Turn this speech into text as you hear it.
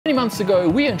Many months ago,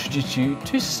 we introduced you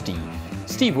to Steve.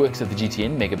 Steve works at the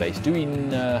GTN Megabase doing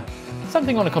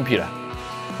something on a computer.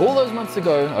 All those months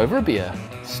ago, over a beer,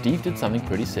 Steve did something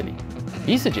pretty silly.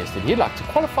 He suggested he'd like to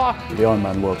qualify for the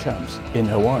Ironman World Champs in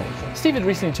Hawaii. Steve had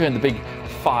recently turned the big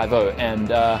 5-0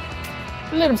 and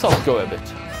let himself go a bit.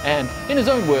 And in his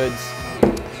own words,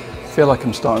 feel like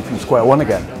I'm starting from square one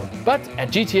again. But at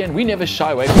GTN, we never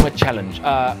shy away from a challenge.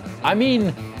 I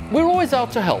mean, we're always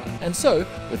out to help. And so,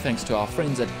 with thanks to our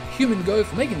friends at Human Go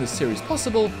for making this series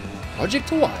possible, Project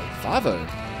Hawaii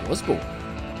 5-0 was born.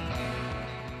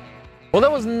 Well,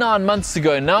 that was 9 months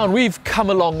ago now, and we've come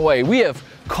a long way. We have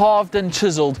carved and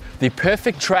chiseled the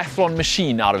perfect triathlon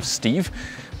machine out of Steve.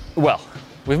 Well,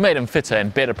 we've made him fitter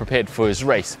and better prepared for his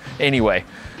race anyway.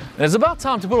 And it's about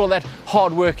time to put all that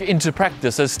hard work into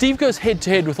practice as Steve goes head to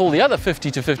head with all the other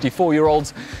 50 to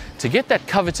 54-year-olds to get that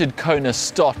coveted Kona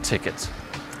start ticket.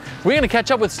 We're going to catch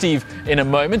up with Steve in a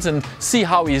moment and see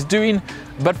how he's doing.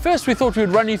 But first we thought we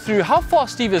would run you through how far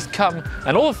Steve has come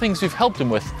and all the things we've helped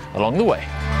him with along the way.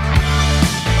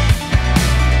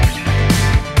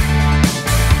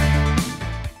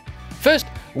 First,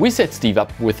 we set Steve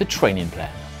up with a training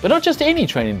plan. But not just any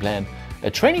training plan, a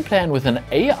training plan with an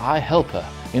AI helper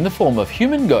in the form of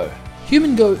Human Go.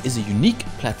 Human Go is a unique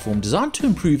platform designed to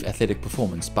improve athletic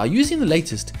performance. By using the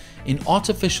latest in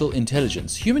artificial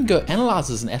intelligence, Human Go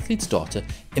analyzes an athlete's data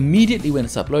immediately when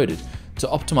it's uploaded to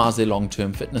optimize their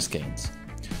long-term fitness gains.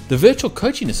 The virtual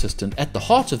coaching assistant at the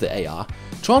heart of the AI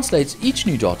translates each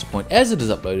new data point as it is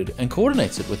uploaded and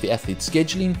coordinates it with the athlete's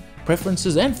scheduling,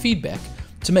 preferences and feedback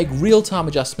to make real-time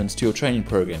adjustments to your training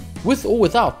program, with or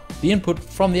without the input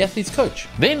from the athlete's coach.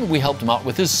 Then we helped him out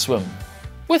with his swim,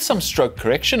 with some stroke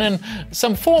correction and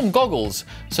some form goggles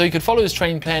so he could follow his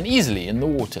training plan easily in the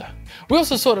water. We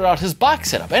also sorted out his bike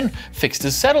setup and fixed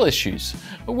his saddle issues,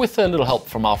 with a little help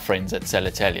from our friends at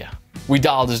Celtic. We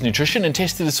dialed his nutrition and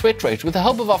tested his sweat rate with the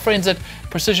help of our friends at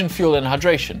Precision Fuel and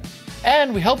Hydration.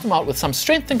 And we helped him out with some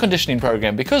strength and conditioning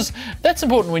program because that's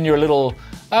important when you're a little,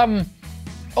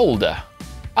 older.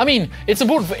 I mean, it's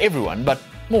important for everyone, but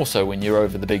more so when you're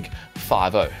over the big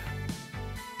 5-0.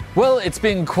 Well, it's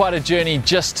been quite a journey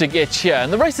just to get here,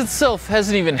 and the race itself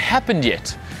hasn't even happened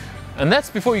yet. And that's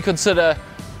before you consider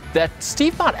that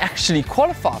Steve might actually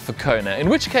qualify for Kona, in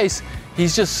which case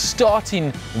he's just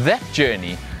starting that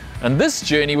journey. And this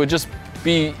journey would just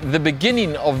be the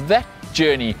beginning of that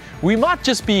journey. We might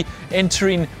just be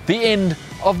entering the end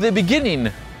of the beginning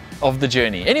of the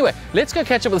journey. Anyway, let's go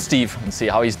catch up with Steve and see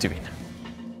how he's doing.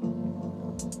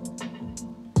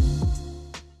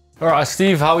 All right,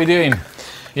 Steve, how are we doing?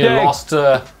 You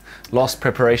lost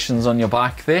preparations on your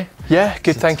bike there? Yeah,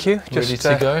 good, thank you. Ready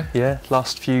to go? Yeah,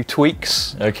 last few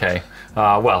tweaks. Okay,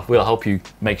 well, we'll help you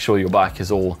make sure your bike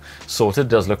is all sorted. It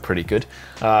does look pretty good.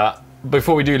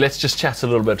 Before we do, let's just chat a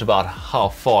little bit about how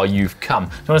far you've come.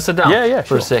 Do you want to sit down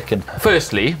for a second?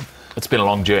 Firstly, it's been a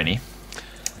long journey,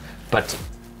 but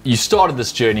you started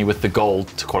this journey with the goal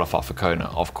to qualify for Kona,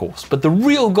 of course. But the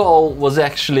real goal was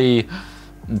actually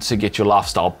to get your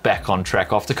lifestyle back on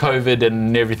track after COVID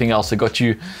and everything else that got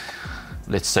you,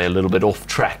 let's say, a little bit off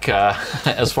track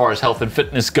as far as health and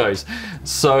fitness goes.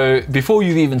 So before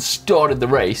you've even started the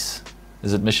race,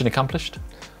 is it mission accomplished?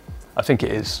 I think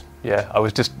it is, yeah. I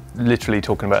was just literally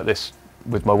talking about this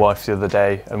with my wife the other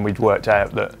day, and we'd worked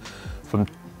out that from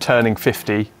turning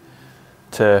 50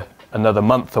 to another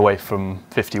month away from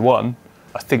 51,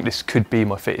 I think this could be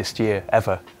my fittest year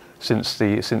ever.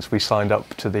 Since we signed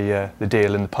up to the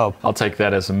deal in the pub. I'll take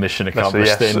that as a mission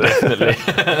accomplished then, definitely.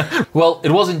 Well, it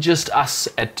wasn't just us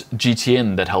at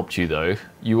GTN that helped you though.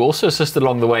 You also assisted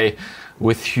along the way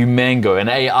with Humango, an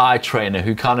AI trainer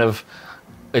who kind of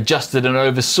adjusted and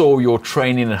oversaw your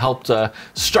training and helped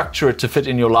structure it to fit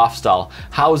in your lifestyle.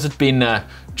 How has it been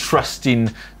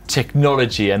trusting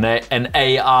technology and an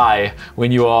AI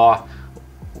when you are,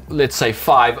 let's say,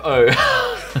 5-0?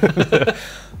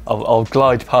 I'll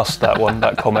glide past that one,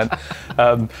 that comment.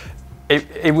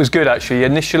 It was good actually.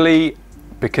 Initially,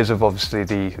 because of obviously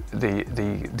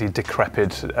the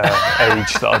decrepit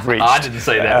age that I've reached. I didn't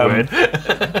say that word.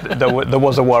 there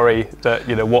was a worry that,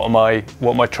 you know, what am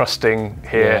I trusting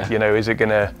here? Yeah. You know, is it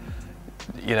gonna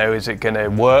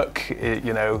work?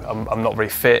 You know, I'm not very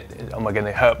fit. Am I going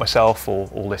to hurt myself or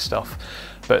all this stuff?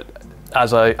 But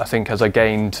as I think as I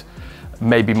gained,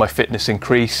 maybe my fitness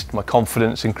increased, my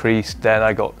confidence increased, then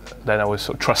I was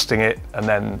sort of trusting it, and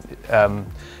then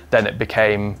it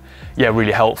became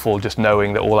really helpful just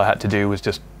knowing that all I had to do was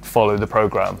just follow the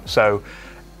program. So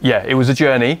yeah, it was a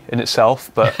journey in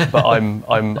itself, but I'm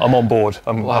on board.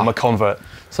 I'm a convert.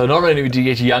 So not only did you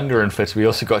get younger and fit, we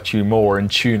also got you more in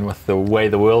tune with the way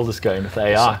the world is going with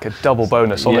AI. It's like a double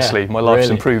bonus, honestly. My life's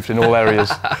improved in all areas.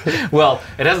 Well,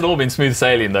 it hasn't all been smooth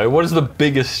sailing though. What has the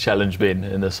biggest challenge been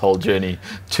in this whole journey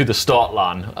to the start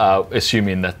line,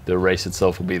 assuming that the race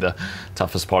itself will be the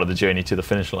toughest part of the journey to the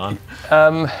finish line?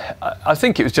 I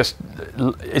think it was just,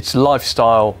 it's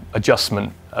lifestyle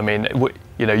adjustment. I mean,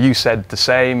 you know, you said the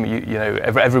same, you know,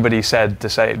 everybody said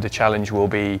the challenge will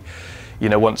be, you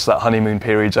know, once that honeymoon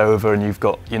period's over and you've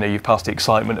got, you know, you've passed the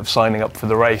excitement of signing up for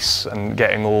the race and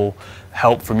getting all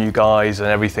help from you guys and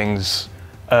everything's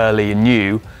early and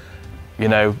new, you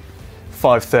know,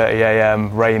 5:30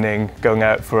 a.m. raining, going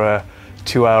out for a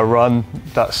 2-hour run,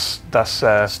 that's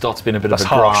starts being a bit of a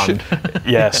grind.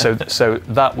 Yeah, so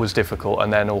that was difficult,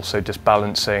 and then also just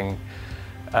balancing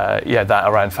that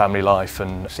around family life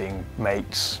and seeing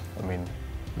mates. I mean,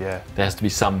 yeah, there has to be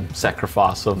some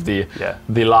sacrifice of the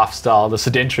lifestyle, the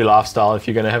sedentary lifestyle, if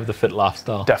you're going to have the fit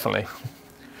lifestyle. Definitely.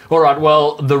 All right,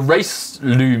 well, the race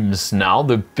looms now,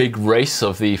 the big race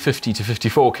of the 50 to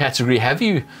 54 category. Have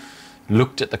you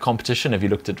looked at the competition? Have you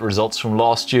looked at results from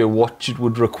last year? What it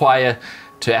would require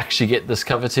to actually get this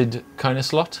coveted Kona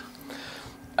slot?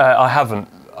 I haven't.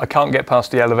 I can't get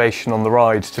past the elevation on the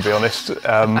ride, to be honest.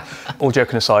 All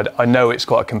joking aside, I know it's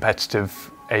got a competitive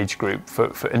age group.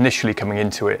 For initially coming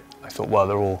into it, I thought, well,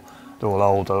 they're all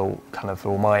old, they're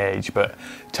all my age. But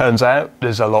turns out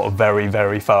there's a lot of very,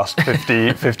 very fast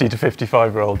 50 to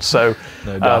 55 year olds. So,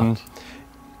 no doubt.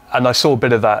 And I saw a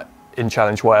bit of that in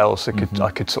Challenge Wales.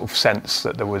 I could sort of sense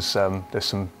that there was there's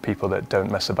some people that don't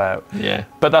mess about. Yeah.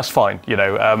 But that's fine, you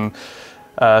know.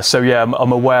 So yeah,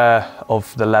 I'm aware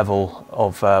of the level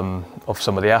of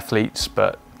some of the athletes,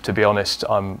 but to be honest,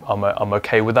 I'm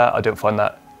okay with that. I don't find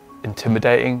that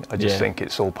intimidating. I just think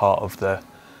it's all part of the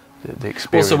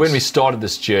experience. Also, when we started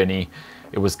this journey,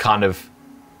 it was kind of,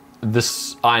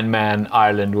 this Ironman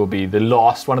Ireland will be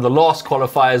one of the last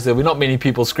qualifiers. There'll be not many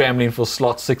people scrambling for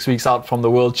slots 6 weeks out from the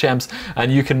World Champs,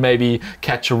 and you can maybe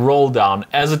catch a roll down.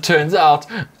 As it turns out,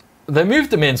 they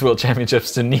moved the Men's World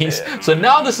Championships to Nice. Yeah. So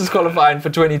now this is qualifying for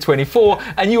 2024,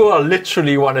 and you are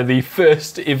literally one of the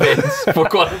first events for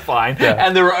qualifying. Yeah.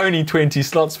 And there are only 20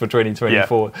 slots for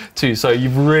 2024 too. So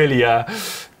you've really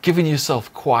given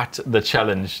yourself quite the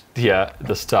challenge here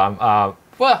this time.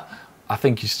 Well, I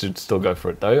think you should still go for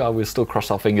it though. I will still cross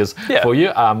our fingers for you.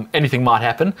 Anything might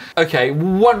happen. Okay,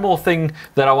 one more thing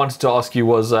that I wanted to ask you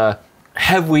was,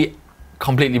 have we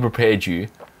completely prepared you?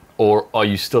 Or are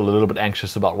you still a little bit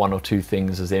anxious about one or two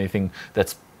things? Is there anything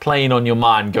that's playing on your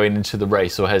mind going into the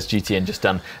race, or has GTN just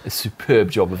done a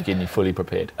superb job of getting you fully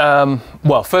prepared?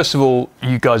 Well, first of all,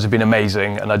 you guys have been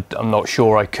amazing, and I'm not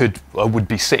sure I would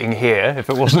be sitting here if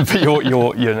it wasn't for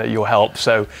your help.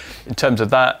 So, in terms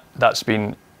of that, that's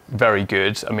been very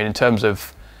good. I mean, in terms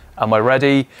of, am I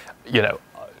ready? You know,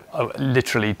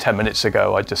 literally 10 minutes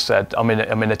ago, I just said I'm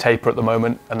in a taper at the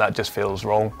moment, and that just feels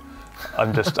wrong.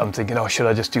 I'm thinking, oh, should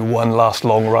I just do one last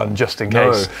long run just in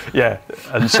case? No. Yeah,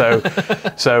 and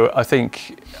so I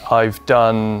think I've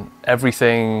done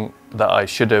everything that I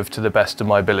should have to the best of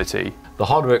my ability. The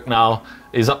hard work now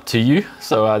is up to you,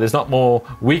 so there's not more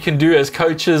we can do as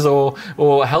coaches or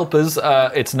helpers.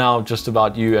 It's now just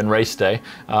about you and race day.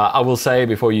 I will say,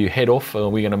 before you head off, we're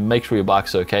going to make sure your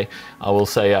bike's okay. I will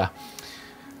say,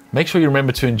 make sure you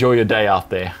remember to enjoy your day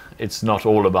out there. It's not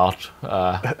all about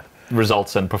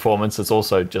results and performance. It's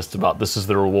also just about, this is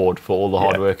the reward for all the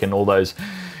hard work and all those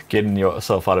getting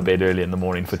yourself out of bed early in the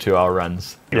morning for 2-hour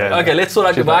runs. Yeah. Okay, let's sort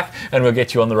out your bike and we'll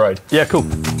get you on the road. Yeah, cool.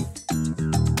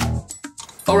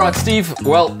 All right, Steve.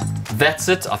 Well, that's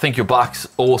it. I think your bike's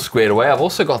all squared away. I've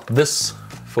also got this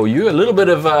for you, a little bit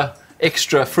of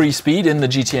extra free speed in the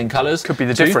GTN colours. Could be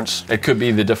the difference. It could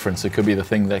be the difference. It could be the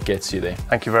thing that gets you there.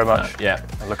 Thank you very much. Yeah.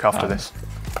 I'll look after this.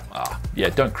 Yeah,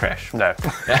 don't crash. No.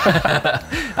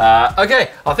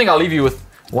 Okay, I think I'll leave you with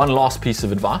one last piece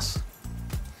of advice.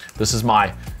 This is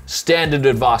my standard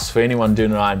advice for anyone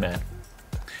doing an Ironman.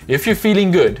 If you're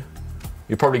feeling good,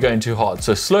 you're probably going too hard.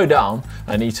 So slow down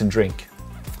and eat and drink.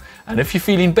 And if you're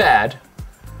feeling bad,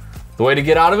 the way to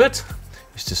get out of it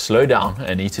is to slow down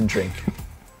and eat and drink.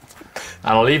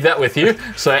 And I'll leave that with you,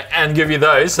 and give you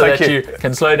those so that you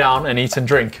can slow down and eat and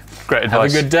drink. Great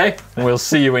advice. Have a good day, and we'll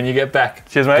see you when you get back.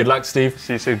 Cheers, mate. Good luck, Steve.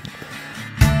 See you soon.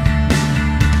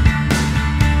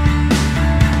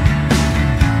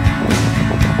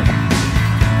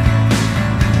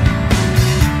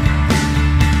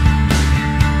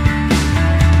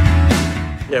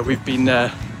 Yeah, we've been, I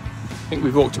think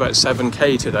we've walked about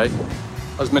 7K today.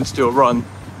 I was meant to do a run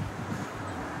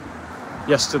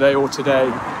yesterday or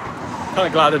today, kind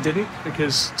of glad I didn't,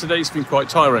 because today's been quite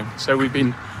tiring. So we've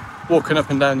been walking up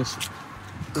and down this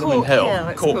Cork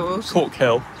Hill, Cork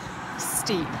Hill.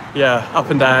 Steep. Yeah, up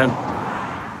and down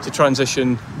to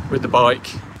transition with the bike.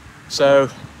 So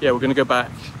yeah, we're going to go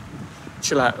back,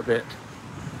 chill out a bit,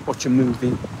 watch a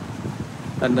movie,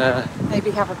 and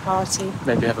maybe have a party.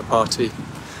 Maybe have a party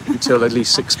until at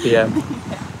least 6 p.m.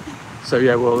 So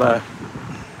yeah, we'll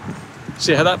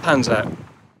see how that pans out.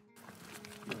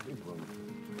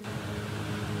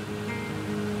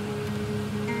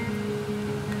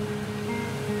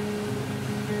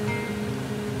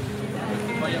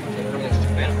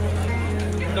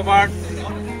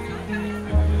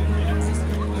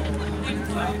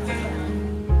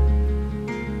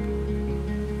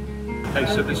 Okay,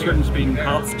 so the swim's been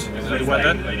halved because of the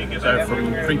weather, so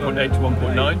from 3.8 to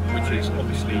 1.9, which is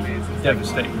obviously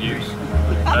devastating news.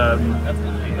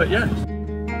 But yeah,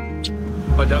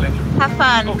 bye darling. Have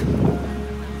fun.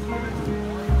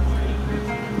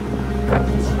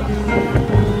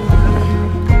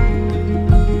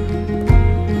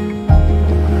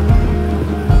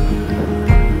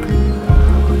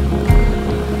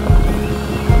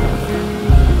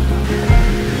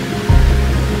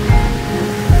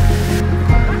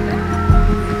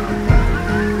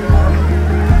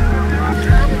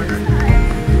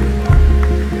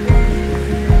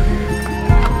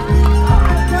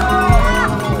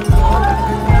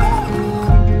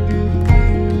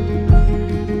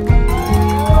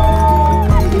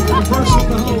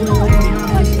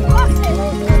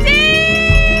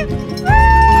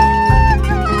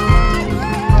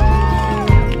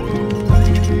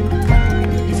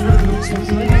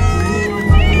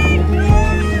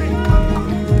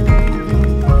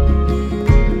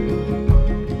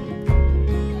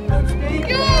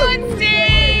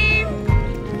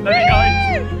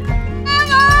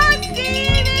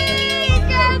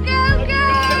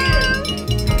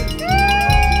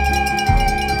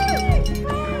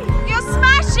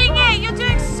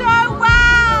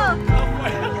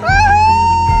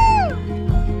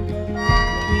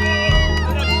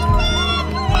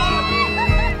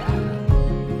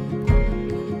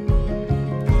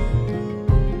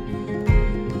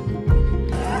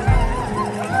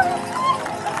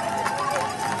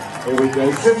 Here we go,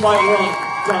 swimbikerun,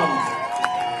 done.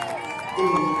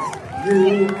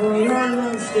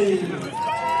 Steve.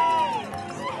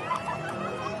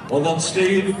 Well done,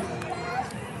 Steve.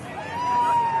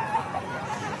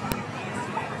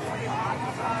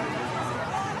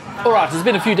 Alright, it's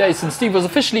been a few days since Steve was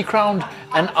officially crowned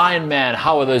an Ironman.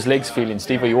 How are those legs feeling,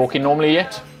 Steve? Are you walking normally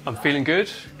yet? I'm feeling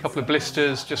good. A couple of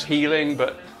blisters, just healing,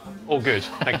 but all good,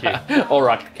 thank you.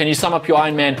 Alright, can you sum up your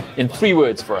Ironman in 3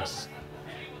 words for us?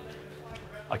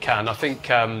 I can. I think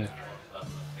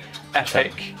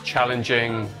epic,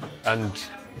 challenging, and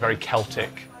very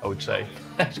Celtic, I would say.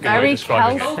 Very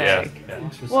Celtic. Yeah.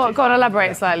 Well, go on,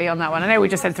 elaborate slightly on that one. I know we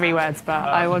just said 3 words, but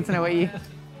I want to know what you...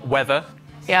 Weather.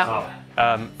 Yeah.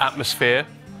 Atmosphere.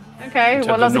 Okay,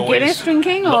 well, lots of Guinness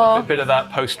drinking, or...? A bit of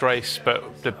that post-race,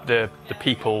 but the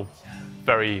people,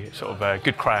 very sort of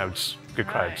good crowds. Good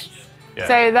crowds. Yeah.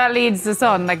 So that leads us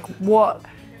on, like, what...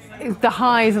 The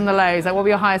highs and the lows, like what were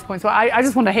your highest points? Well, I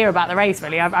just want to hear about the race,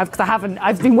 really, because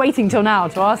I've been waiting till now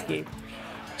to ask you.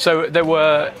 So there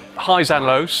were highs and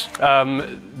lows.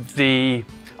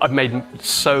 I've made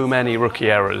so many rookie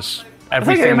errors.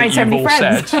 Everything that you've all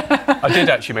said, I did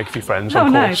actually make a few friends, of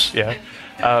course. Nice. Yeah.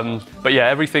 But yeah,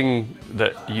 everything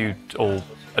that you all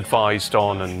advised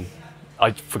on, and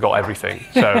I forgot everything.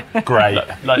 So great.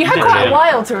 You had quite a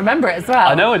while to remember it as well.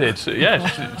 I know I did. So, yeah,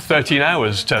 13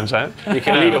 hours turns out. You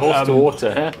can lead a horse to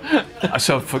water.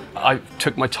 So I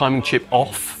took my timing chip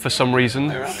off for some reason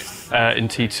in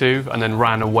T2, and then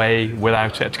ran away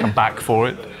without it to come back for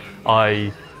it.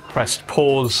 I pressed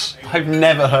pause. I've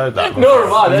never heard that before. Nor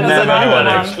have I. That doesn't anyone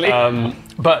actually.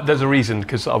 But there's a reason,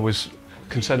 because I was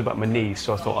concerned about my knees,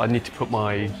 so I thought I need to put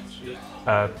my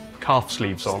calf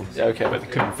sleeves on, okay. But they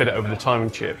couldn't fit it over the timing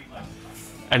chip.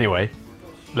 Anyway,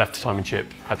 left the timing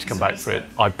chip, had to come back for it.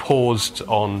 I paused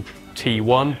on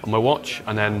T1 on my watch,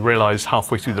 and then realised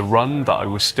halfway through the run that I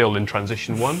was still in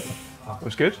transition 1. It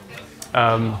was good. It's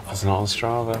not on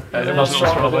Strava. It wasn't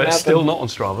on Strava. It's still not on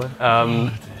Strava.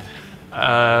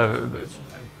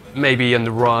 Maybe in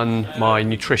the run, my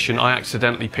nutrition, I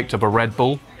accidentally picked up a Red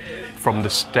Bull from the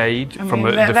stage, from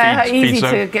the they're feed easy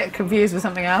zone. to get confused with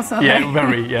something else, aren't they? Yeah,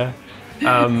 very, yeah.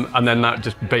 And then that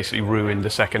just basically ruined the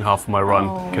second half of my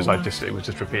run, because it was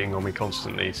just repeating on me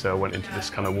constantly. So I went into this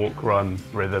kind of walk-run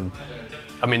rhythm.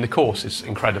 I mean, the course is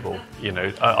incredible. You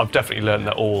know, I've definitely learned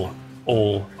that all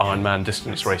Ironman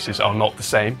distance races are not the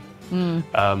same.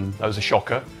 That was a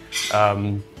shocker.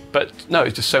 but no,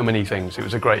 it's just so many things. It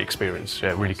was a great experience.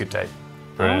 Yeah, really good day.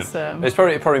 Brilliant. Awesome. It's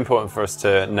probably important for us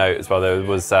to note as well. There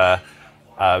was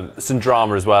some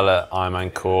drama as well at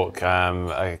Ironman Cork.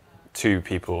 2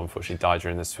 people unfortunately died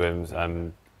during the swims.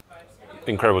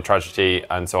 Incredible tragedy,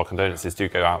 and so our condolences do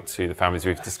go out to the families.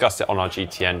 We've discussed it on our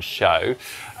GTN show,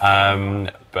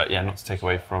 but yeah, not to take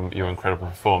away from your incredible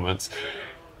performance.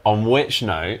 On which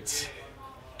note,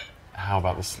 how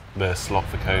about the slot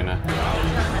for Kona?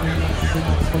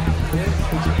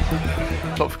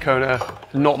 Slot for Kona,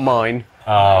 not mine,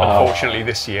 unfortunately,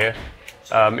 this year.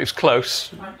 It was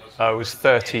close. I was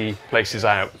 30 places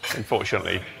out,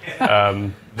 unfortunately.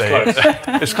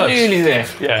 It's close. Nearly there.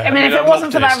 Yeah. I mean, if it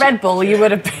wasn't for that Red Bull, you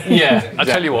would have been. Yeah. I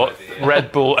tell you what,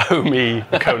 Red Bull owe me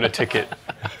a Kona ticket.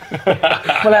 Well,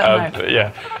 let them know. But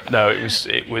yeah, no,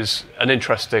 it was an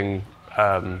interesting.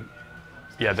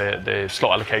 The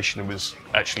slot allocation was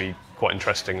actually quite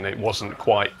interesting. It wasn't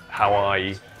quite how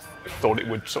I thought it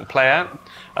would sort of play out.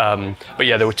 But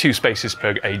yeah, there were 2 spaces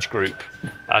per age group,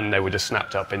 and they were just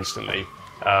snapped up instantly.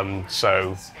 And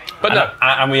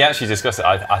we actually discussed it.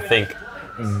 I think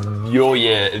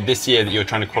this year that you're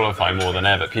trying to qualify more than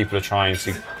ever, people are trying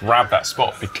to grab that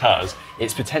spot because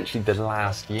it's potentially the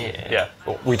last year. Yeah.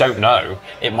 We don't know.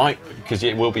 It might, because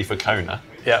it will be for Kona.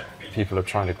 Yeah. People are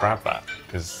trying to grab that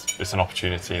because it's an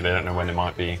opportunity. They don't know when it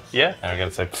might be. Yeah. There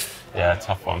again. So, yeah,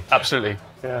 tough one. Absolutely.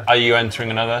 Yeah. Are you entering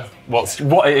another? What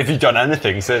have you done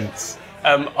anything since?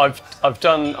 I've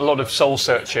done a lot of soul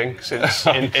searching since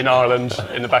in Ireland,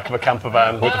 in the back of a camper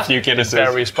van with a few Guinnesses,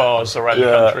 various bars around the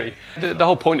country. The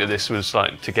whole point of this was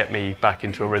like to get me back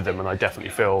into a rhythm, and I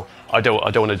definitely feel I don't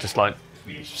want to just like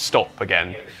stop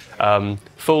again.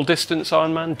 Full distance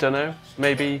Ironman, don't know.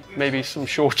 Maybe some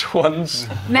shorter ones.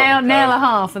 Nail a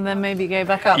half, and then maybe go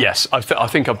back up. Yes, I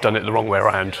think I've done it the wrong way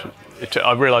around.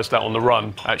 I realised that on the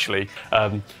run, actually.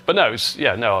 But no,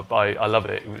 I love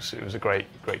it. It was a great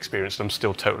experience. I'm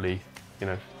still totally,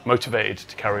 motivated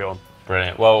to carry on.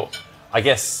 Brilliant. Well, I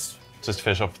guess just to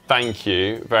finish off, thank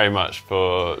you very much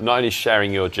for not only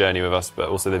sharing your journey with us, but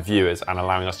also the viewers, and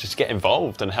allowing us just to get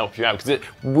involved and help you out, because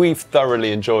we've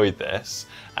thoroughly enjoyed this.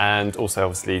 And also,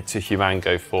 obviously, to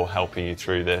Humango for helping you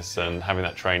through this and having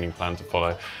that training plan to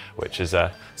follow, which has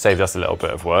saved us a little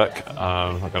bit of work,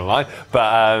 I'm not going to lie.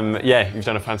 But yeah, you've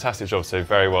done a fantastic job, so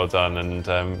very well done,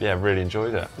 and yeah, really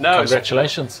enjoyed it. No,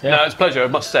 congratulations. No, it's a pleasure. I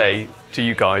must say to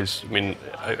you guys, I mean,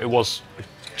 it was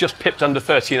just pipped under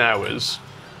 13 hours,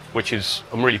 which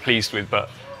I'm really pleased with, but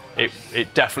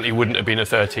it definitely wouldn't have been a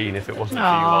 13 if it wasn't for you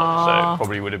lot. So it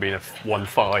probably would have been a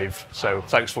 1.5. So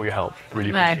thanks for your help. Really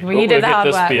appreciate it. Well, you did the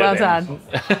hard work. Well done.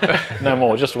 No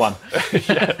more, just 1.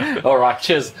 Yeah. All right,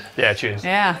 cheers. Yeah, cheers.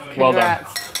 Yeah, Well done.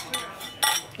 congrats.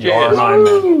 You're an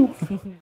Ironman.